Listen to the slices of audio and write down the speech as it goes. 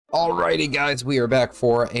Alrighty guys, we are back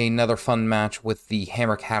for another fun match with the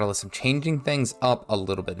Hammer Catalyst. I'm changing things up a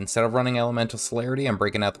little bit. Instead of running Elemental Celerity, I'm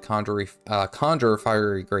breaking out the Conjurer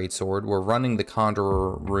Fiery Greatsword. We're running the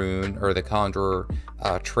Conjurer rune, or the Conjurer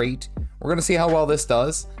trait. We're going to see how well this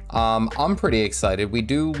does. I'm pretty excited. We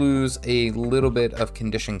do lose a little bit of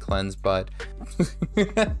Condition Cleanse, but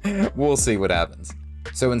we'll see what happens.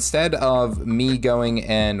 So instead of me going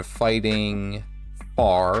and fighting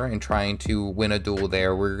far and trying to win a duel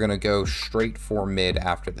there, we're going to go straight for mid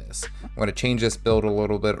after this. I'm going to change this build a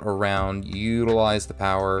little bit around, utilize the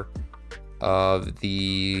power of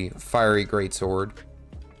the Fiery Greatsword.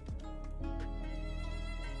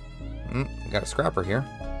 Got a scrapper here.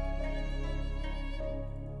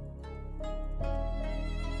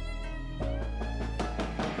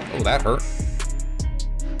 Oh, that hurt.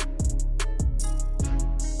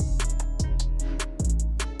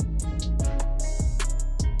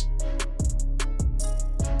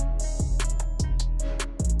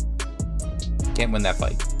 Can't win that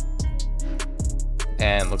fight.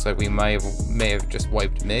 And looks like we may have just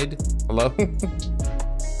wiped mid. Hello?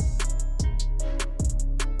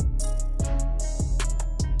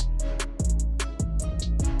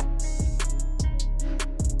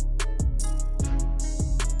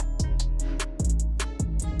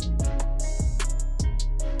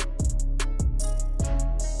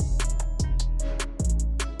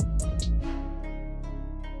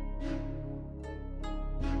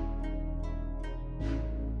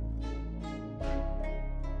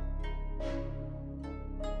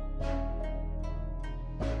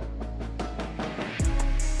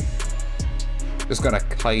 Just gonna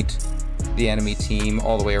kite the enemy team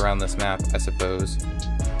all the way around this map, I suppose.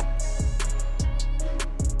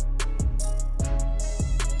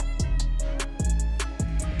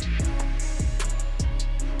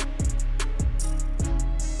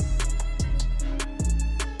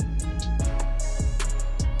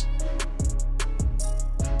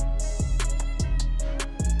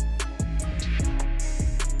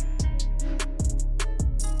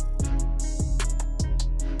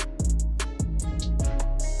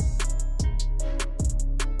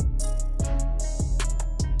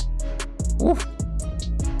 Oof.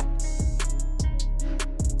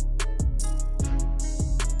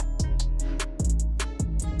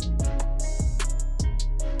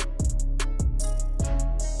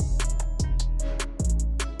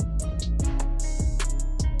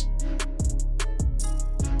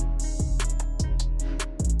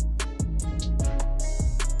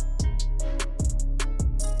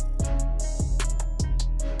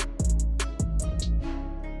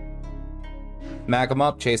 Mag him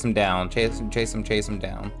up, chase him down, chase him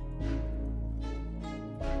down.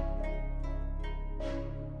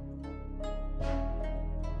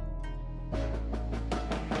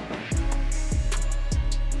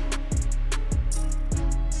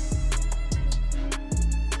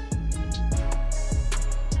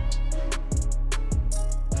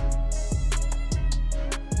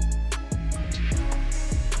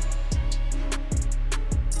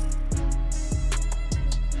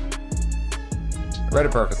 Read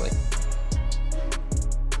it perfectly.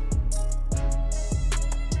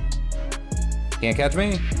 Can't catch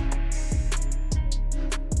me.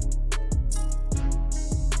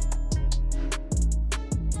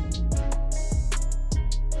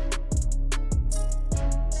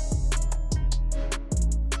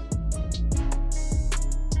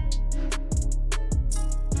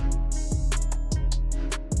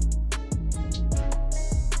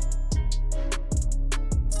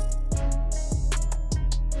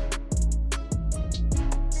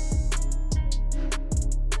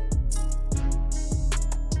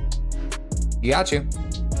 You got you.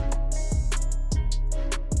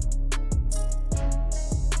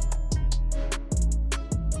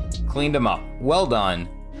 Cleaned him up. Well done.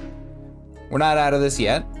 We're not out of this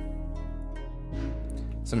yet.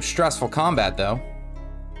 Some stressful combat, though.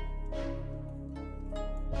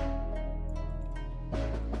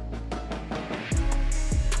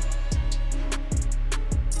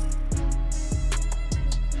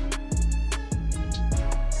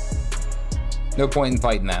 No point in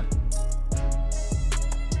fighting that.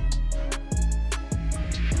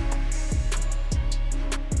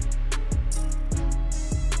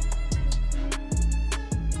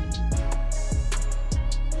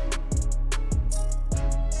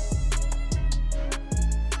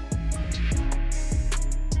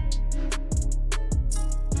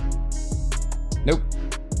 Nope.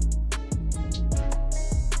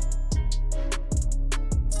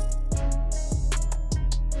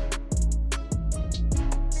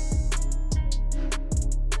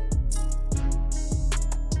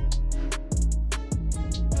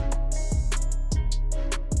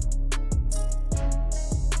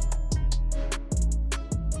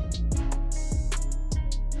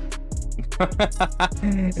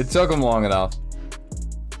 It took him long enough.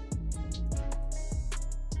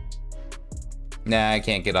 Nah, I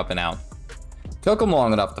can't get up and out. Took him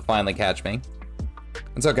long enough to finally catch me.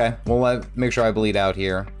 It's okay. We'll make sure I bleed out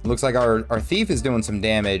here. Looks like our thief is doing some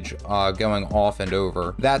damage going off and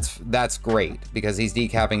over. That's great because he's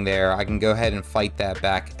decapping there. I can go ahead and fight that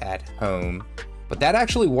back at home. But that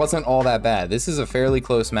actually wasn't all that bad. This is a fairly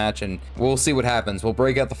close match, and we'll see what happens. We'll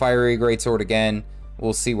break out the fiery greatsword again.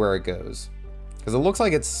 We'll see where it goes. Because it looks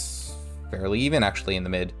like it's fairly even actually in the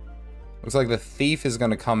mid. Looks like the thief is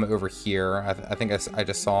going to come over here. I think I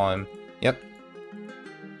just saw him. Yep.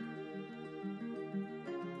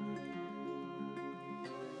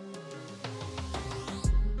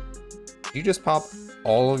 Did you just pop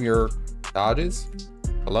all of your dodges?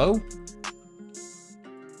 Hello?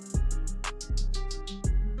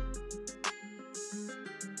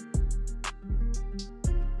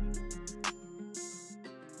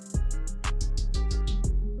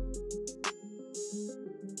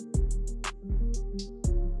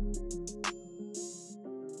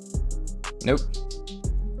 Nope.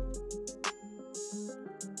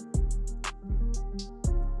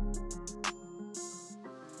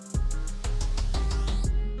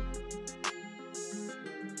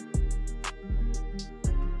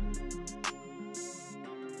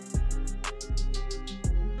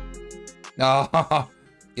 Oh,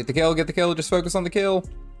 get the kill, just focus on the kill.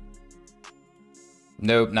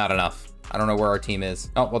 Nope, not enough. I don't know where our team is.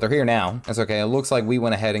 Oh, well, they're here now. That's okay. It looks like we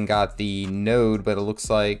went ahead and got the node, but it looks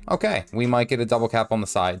like, okay, we might get a double cap on the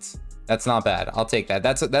sides. That's not bad. I'll take that.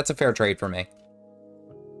 That's a fair trade for me.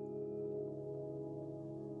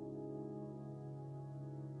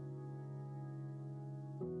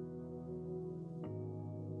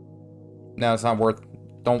 No, it's not worth.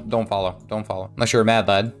 Don't follow. Don't follow. Unless you're a mad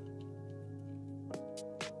lad.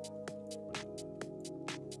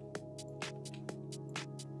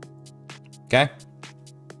 Okay.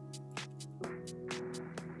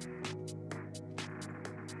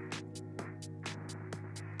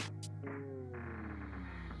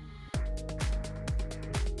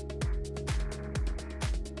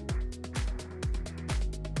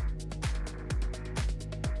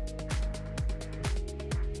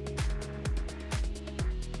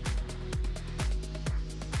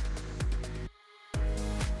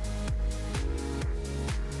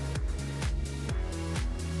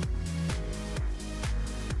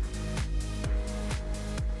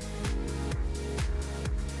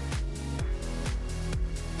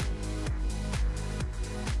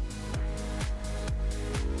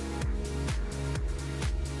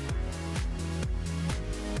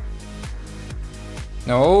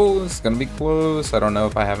 No, it's gonna be close. I don't know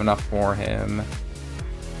if I have enough for him.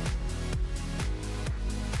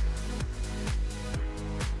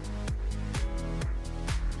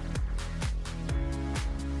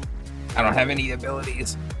 I don't have any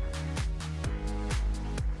abilities.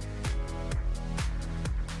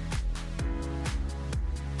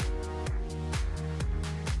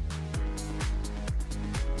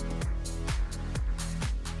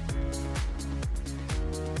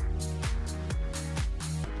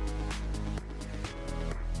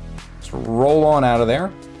 Roll on out of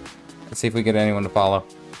there. Let's see if we get anyone to follow.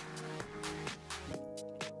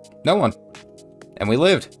 No one. And we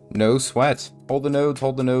lived. No sweat. Hold the nodes,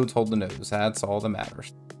 hold the nodes, hold the nodes. That's all that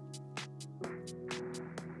matters.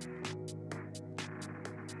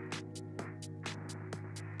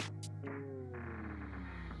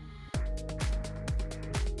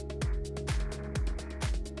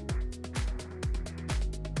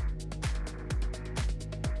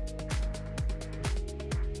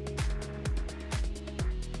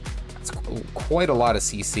 Quite a lot of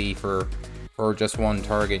CC for just one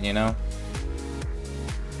target, you know?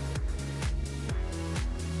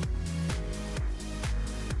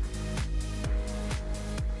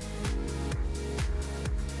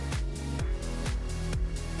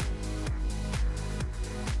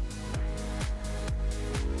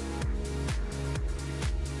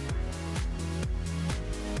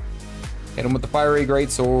 Hit him with the fiery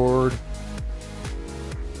greatsword.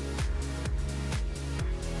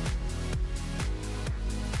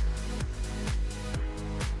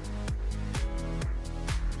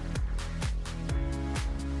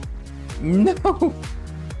 No!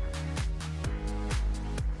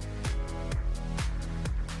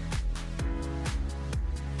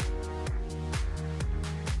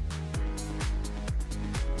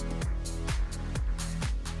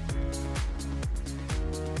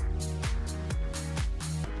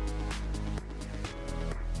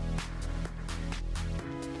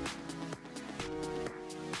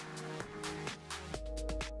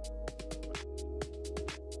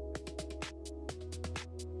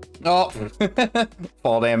 Oh,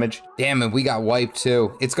 fall damage. Damn it, we got wiped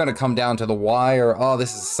too. It's gonna come down to the wire. Oh,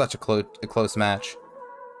 this is such a close match.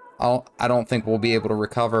 I don't think we'll be able to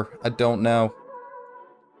recover. I don't know.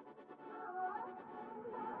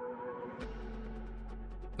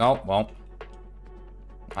 Oh, well.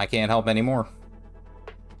 I can't help anymore.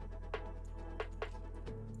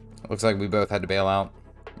 Looks like we both had to bail out.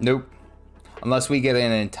 Nope. Unless we get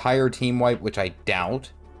an entire team wipe, which I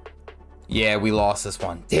doubt. Yeah, we lost this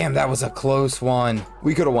one. Damn, that was a close one.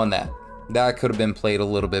 We could have won that. That could have been played a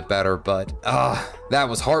little bit better, but that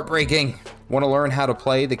was heartbreaking. Want to learn how to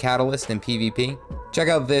play the Catalyst in PvP? Check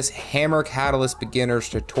out this Hammer Catalyst beginner's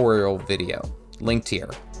tutorial video, linked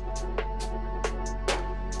here.